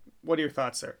 What are your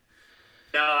thoughts there?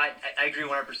 No, I agree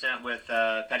 100% with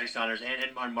Patrick Saunders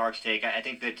and on Mark's take. I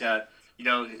think that,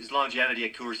 his longevity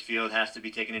at Coors Field has to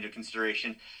be taken into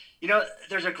consideration.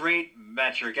 There's a great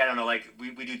metric. I don't know,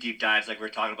 we do deep dives like we're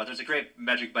talking about. There's a great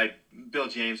metric by Bill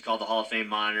James called the Hall of Fame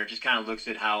Monitor. It just kind of looks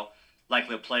at how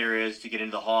likely a player is to get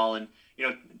into the Hall. And,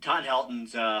 Todd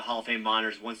Helton's Hall of Fame Monitor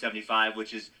is 175,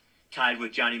 which is tied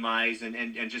with Johnny Mize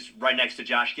and just right next to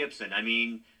Josh Gibson.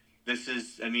 This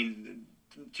is,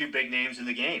 two big names in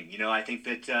the game. I think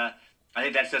that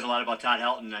says a lot about Todd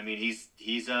Helton.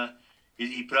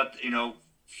 He put up,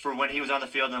 for when he was on the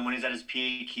field and when he's at his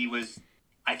peak, he was.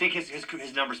 I think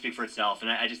his numbers speak for itself,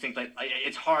 and I just think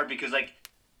it's hard because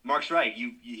Mark's right.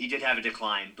 He did have a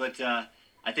decline, but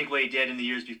I think what he did in the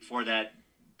years before that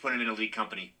put him in a league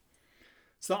company.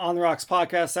 It's the On the Rocks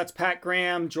podcast. That's Pat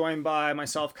Graham, joined by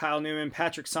myself, Kyle Newman,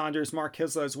 Patrick Saunders, Mark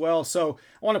Hisla as well. So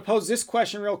I want to pose this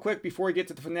question real quick before we get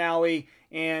to the finale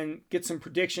and get some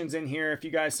predictions in here if you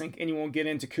guys think anyone will get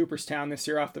into Cooperstown this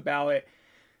year off the ballot.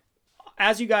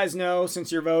 As you guys know,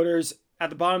 since you're voters, at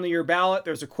the bottom of your ballot,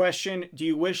 there's a question. Do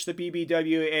you wish the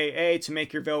BBWAA to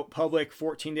make your vote public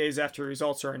 14 days after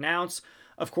results are announced?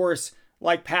 Of course,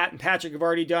 like Pat and Patrick have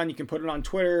already done, you can put it on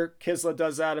Twitter. Kisla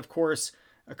does that, of course,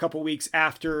 a couple weeks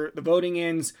after the voting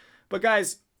ends. But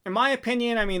guys, in my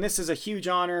opinion, I mean, this is a huge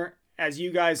honor. As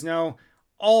you guys know,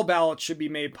 all ballots should be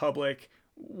made public.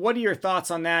 What are your thoughts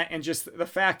on that? And just the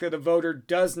fact that a voter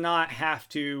does not have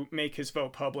to make his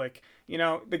vote public. You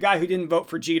know, the guy who didn't vote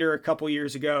for Jeter a couple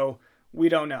years ago, we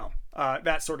don't know.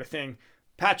 That sort of thing.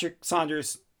 Patrick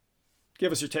Saunders,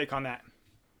 give us your take on that.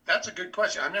 That's a good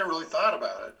question. I never really thought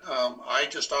about it. I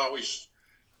just always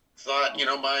thought, you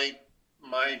know, my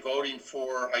voting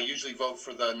for, I usually vote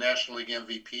for the National League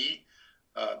MVP.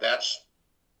 That's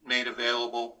made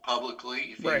available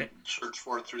publicly if you search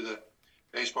for it through the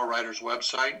Baseball Writers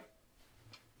website.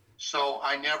 So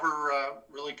I never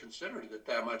really considered it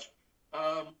that much.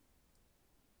 I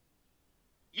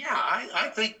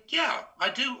think,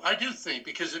 I do think,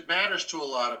 because it matters to a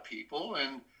lot of people,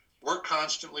 and we're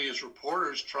constantly as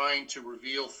reporters trying to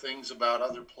reveal things about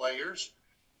other players,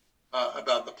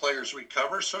 about the players we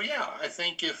cover. So I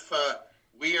think if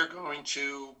we are going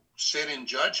to sit in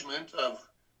judgment of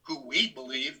who we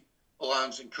believe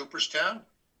belongs in Cooperstown,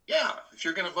 if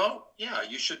you're going to vote,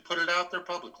 you should put it out there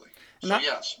publicly. So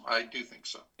yes, I do think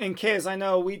so. And Kiz, I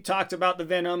know we talked about the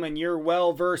venom, and you're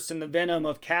well versed in the venom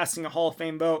of casting a Hall of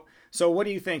Fame vote. So what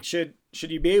do you think? Should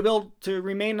you be able to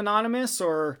remain anonymous,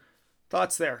 or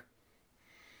thoughts there?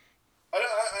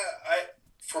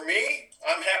 For me,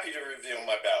 I'm happy to reveal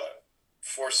my ballot.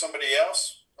 For somebody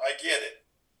else, I get it.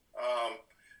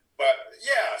 But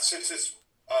since it's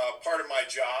part of my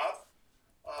job,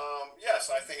 yes,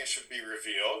 I think it should be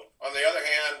revealed. On the other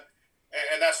hand,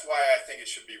 and that's why I think it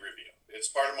should be revealed. It's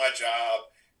part of my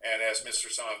job, and as Mr.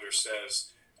 Saunders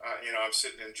says, I'm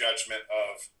sitting in judgment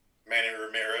of Manny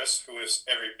Ramirez, who is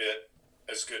every bit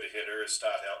as good a hitter as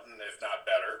Todd Helton, if not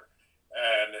better,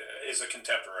 and is a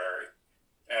contemporary.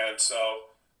 And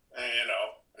so,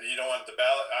 you don't want the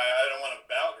ballot. I don't want a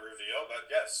ballot reveal, but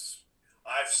yes,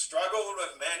 I've struggled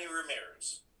with Manny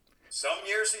Ramirez. Some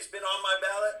years he's been on my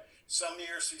ballot, some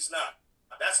years he's not.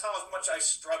 That's how much I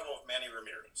struggle with Manny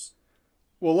Ramirez.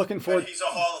 Well, looking forward. But he's a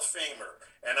Hall of Famer,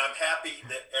 and I'm happy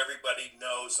that everybody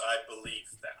knows I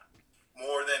believe that.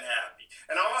 More than happy.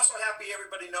 And I'm also happy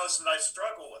everybody knows that I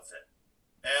struggle with it.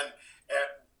 And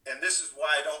this is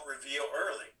why I don't reveal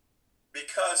early.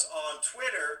 Because on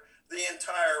Twitter, the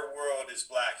entire world is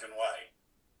black and white.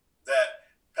 That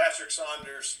Patrick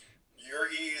Saunders, you're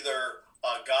either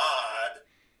a god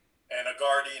and a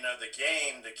guardian of the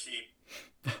game to keep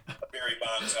Barry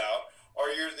Bonds out,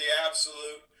 or you're the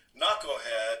absolute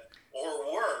knucklehead, or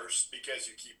worse, because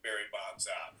you keep Barry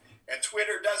Bonds out. And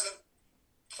Twitter doesn't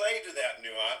play to that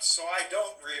nuance, so I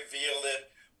don't reveal it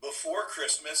before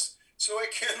Christmas, so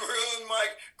it can ruin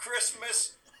my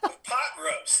Christmas pot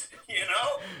roast.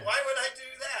 Why would I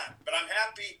do that? But I'm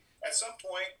happy at some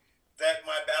point that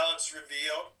my ballot's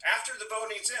revealed after the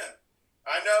voting's in.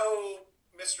 I know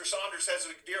Mr. Saunders has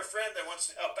a dear friend that wants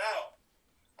to help out.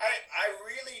 I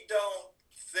really don't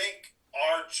think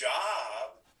our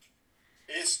job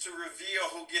is to reveal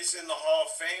who gets in the Hall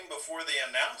of Fame before the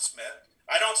announcement.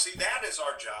 I don't see that as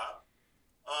our job.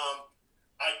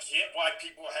 I get why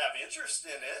people have interest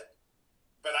in it,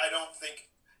 but I don't think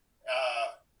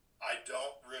I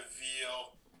don't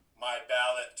reveal my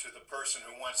ballot to the person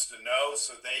who wants to know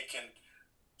so they can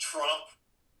trump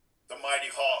the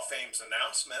Mighty Hall of Fame's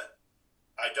announcement.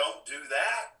 I don't do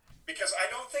that because I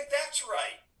don't think that's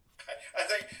right. I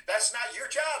think that's not your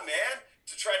job, man,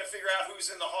 to try to figure out who's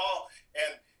in the Hall.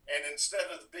 And instead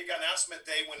of the big announcement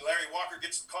day when Larry Walker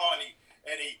gets the call and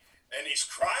he's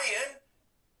crying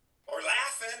or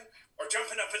laughing or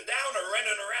jumping up and down or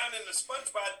running around in the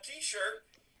SpongeBob T-shirt,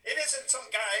 it isn't some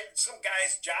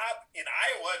guy's job in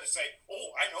Iowa to say, "Oh,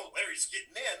 I know Larry's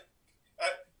getting in."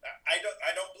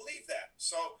 I don't believe that.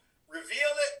 So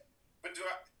reveal it, but you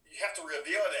have to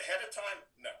reveal it ahead of time?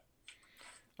 No.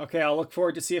 Okay, I'll look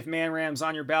forward to see if Man Ram's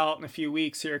on your ballot in a few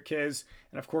weeks here, Kiz.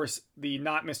 And of course, the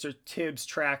Not Mr. Tibbs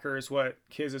tracker is what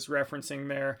Kiz is referencing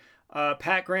there.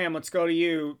 Pat Graham, let's go to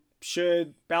you.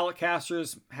 Should ballot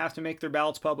casters have to make their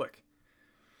ballots public?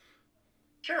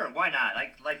 Sure, why not?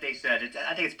 Like they said,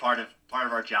 I think it's part of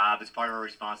our job. It's part of our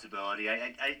responsibility.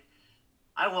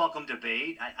 I welcome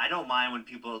debate. I don't mind when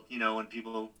people, when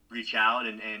people reach out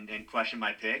and question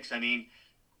my picks. I mean,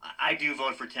 I do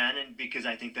vote for 10, and because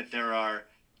I think that there are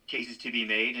cases to be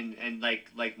made, and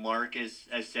like Mark has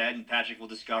said, and Patrick will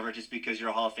discover, just because you're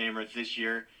a Hall of Famer this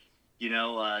year,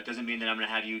 doesn't mean that I'm going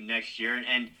to have you next year.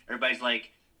 And everybody's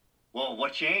like, well,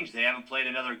 what changed? They haven't played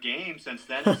another game since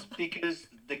then. It's because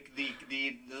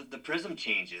the prism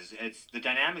changes. It's the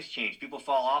dynamics change. People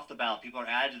fall off the ballot. People are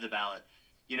added to the ballot.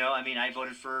 I mean, I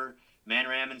voted for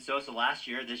Manram and Sosa last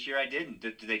year. This year I didn't.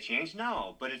 Did they change?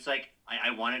 No. But it's like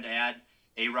I wanted to add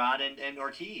A-Rod and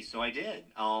Ortiz, so I did.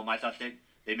 I thought that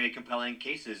they made compelling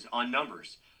cases on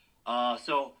numbers. I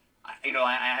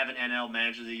have an NL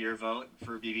Manager of the Year vote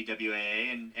for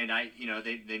BBWAA, and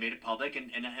they made it public,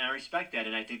 and I respect that,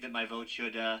 and I think that my vote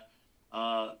should.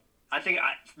 For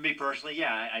me personally,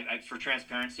 yeah, for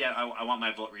transparency, I want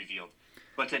my vote revealed.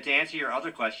 But to answer your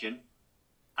other question,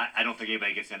 I don't think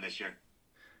anybody gets in this year.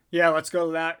 Yeah, let's go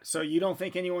to that. So you don't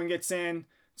think anyone gets in?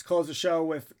 Let's close the show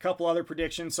with a couple other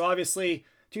predictions. So obviously,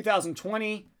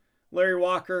 2020, Larry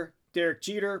Walker, Derek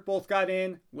Jeter both got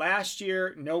in. Last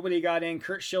year, nobody got in.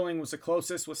 Curt Schilling was the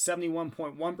closest with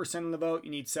 71.1% of the vote.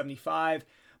 You need 75.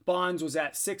 Bonds was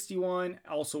at 61,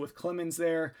 also with Clemens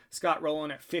there. Scott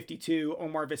Rowland at 52.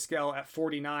 Omar Vizquel at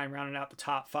 49, rounding out the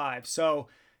top 5. So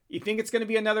you think it's going to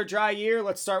be another dry year?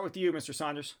 Let's start with you, Mr.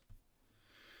 Saunders.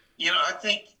 I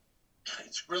think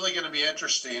it's really going to be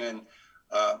interesting. And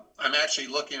I'm actually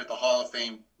looking at the Hall of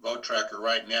Fame vote tracker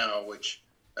right now, which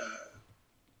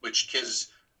Kiz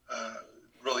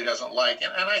really doesn't like.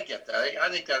 And I get that. I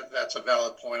think that's a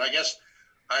valid point. I guess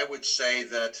I would say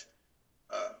that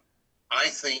I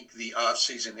think the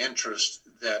off-season interest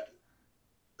that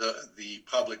the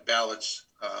public ballots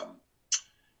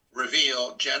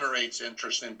reveal generates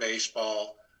interest in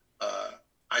baseball.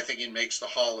 I think it makes the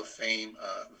Hall of Fame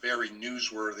very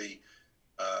newsworthy.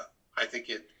 I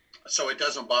think so it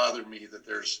doesn't bother me that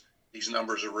these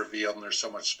numbers are revealed and there's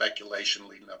so much speculation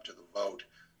leading up to the vote.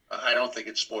 I don't think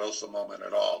it spoils the moment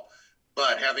at all.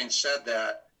 But having said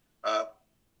that,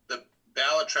 the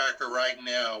ballot tracker right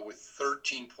now with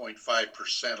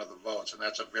 13.5% of the votes, and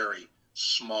that's a very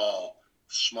small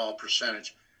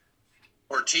percentage.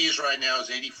 Ortiz right now is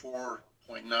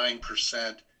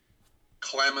 84.9%.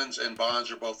 Clemens and Bonds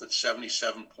are both at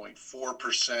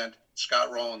 77.4%.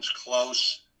 Scott Rowland's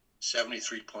close,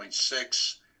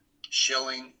 73.6%.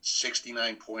 Schilling,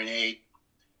 69.8%.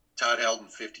 Todd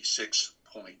Helton,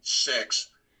 56.6%.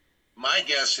 My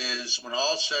guess is when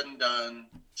all's said and done,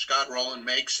 Scott Rowland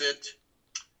makes it.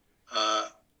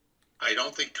 I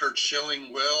don't think Curt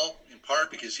Schilling will, in part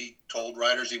because he told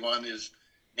writers he wanted his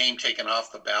name taken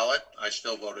off the ballot. I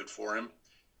still voted for him.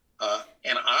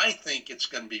 And I think it's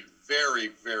going to be very,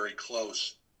 very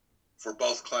close for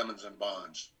both Clemens and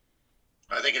Bonds.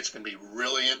 I think it's going to be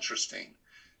really interesting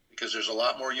because there's a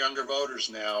lot more younger voters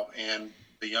now, and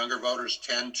the younger voters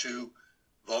tend to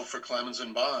vote for Clemens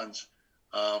and Bonds.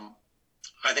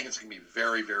 I think it's going to be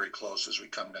very, very close as we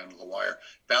come down to the wire.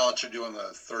 Ballots are due on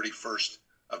the 31st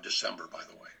of December, by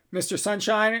the way. Mr.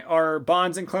 Sunshine, are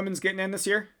Bonds and Clemens getting in this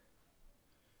year?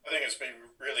 I think it's been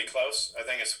really close. I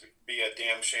think it's be a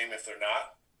damn shame if they're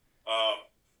not.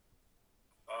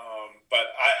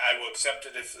 But I will accept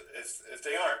it if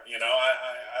they aren't.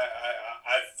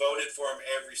 I've voted for them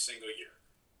every single year.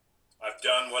 I've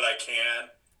done what I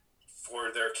can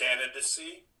for their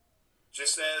candidacy,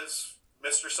 just as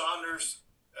Mr. Saunders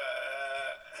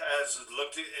has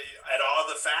looked at all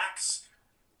the facts,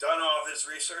 done all of his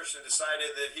research, and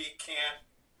decided that he can't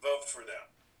vote for them.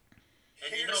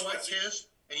 And you know what,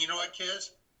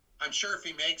 Kiz? I'm sure if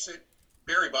he makes it,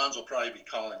 Barry Bonds will probably be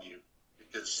calling you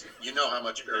because you know how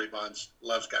much Barry Bonds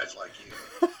loves guys like you.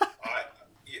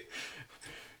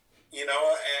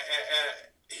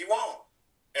 He won't.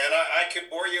 And I could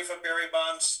bore you with a Barry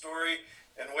Bonds story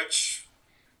in which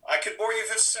I could bore you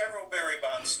with several Barry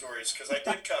Bonds stories because I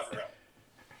did cover him,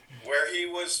 where he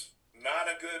was not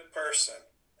a good person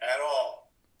at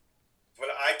all. But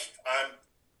I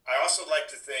also like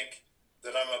to think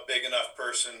that I'm a big enough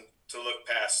person to look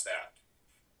past that.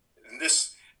 And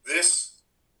this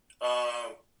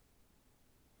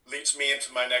leads me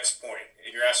into my next point.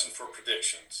 You're asking for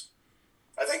predictions.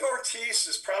 I think Ortiz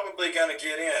is probably going to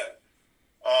get in.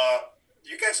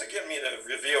 You guys are getting me to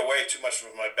reveal way too much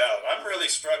of my ballot. I'm really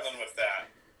struggling with that.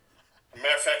 As a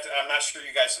matter of fact, I'm not sure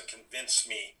you guys have convinced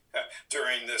me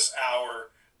during this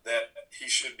hour that he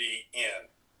should be in.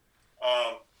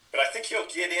 But I think he'll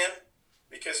get in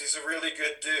because he's a really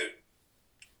good dude.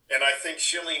 And I think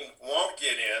Schilling won't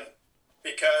get in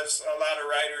because a lot of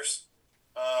writers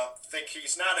think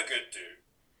he's not a good dude.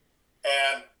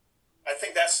 And I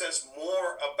think that says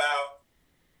more about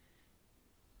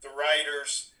the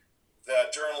writers, the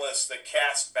journalists that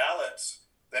cast ballots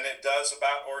than it does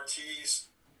about Ortiz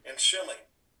and Schilling.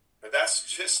 But that's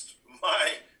just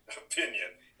my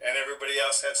opinion, and everybody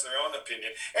else has their own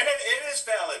opinion. And it is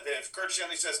valid that if Curt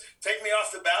Schilling says, take me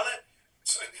off the ballot,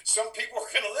 some people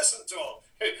are going to listen to him.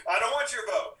 Hey, I don't want your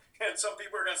vote. And some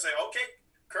people are going to say, okay,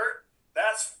 Curt,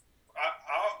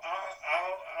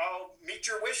 I'll meet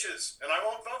your wishes, and I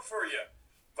won't vote for you.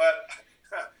 But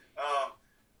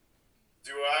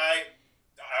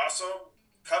I also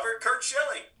covered Curt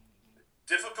Schilling.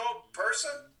 Difficult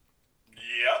person?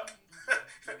 Yep.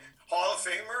 Hall of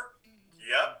Famer?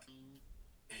 Yep.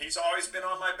 He's always been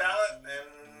on my ballot,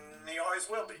 and he always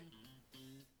will be.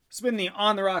 It's been the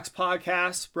On the Rocks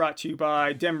podcast, brought to you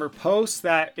by Denver Post.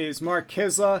 That is Mark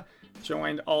Kiszla,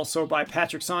 joined also by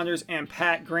Patrick Saunders and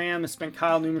Pat Graham. It's been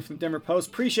Kyle Newman from the Denver Post.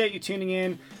 Appreciate you tuning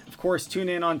in. Of course, tune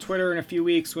in on Twitter in a few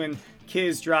weeks when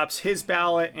Kiz drops his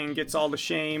ballot and gets all the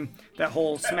shame, that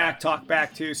whole smack talk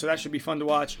back too, so that should be fun to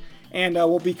watch. And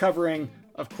we'll be covering,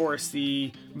 of course,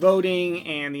 the voting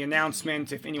and the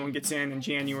announcement if anyone gets in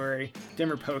January.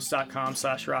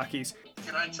 denverpost.com/Rockies.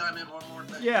 Can I chime in one more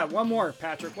thing? Yeah, one more,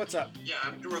 Patrick. What's up? Yeah,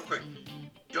 real quick.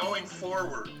 Going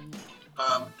forward,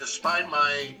 despite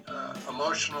my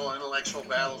emotional, intellectual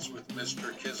battles with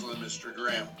Mr. Kiszla and Mr.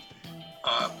 Graham,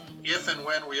 if and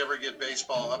when we ever get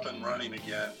baseball up and running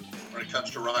again, when it comes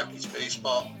to Rockies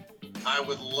baseball, I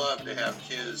would love to have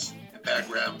Kiz and Pat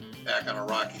Graham back on a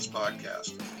Rockies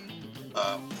podcast.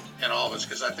 And all of us,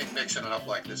 because I think mixing it up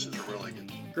like this is a really good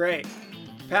thing. Great.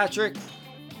 Patrick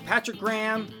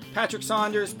Graham, Patrick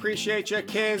Saunders, appreciate you.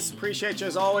 Kiz, appreciate you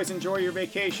as always. Enjoy your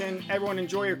vacation. Everyone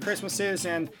enjoy your Christmases.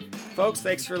 And folks,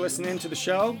 thanks for listening to the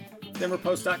show.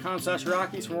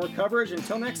 denverpost.com/Rockies for more coverage.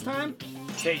 Until next time,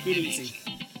 take it easy.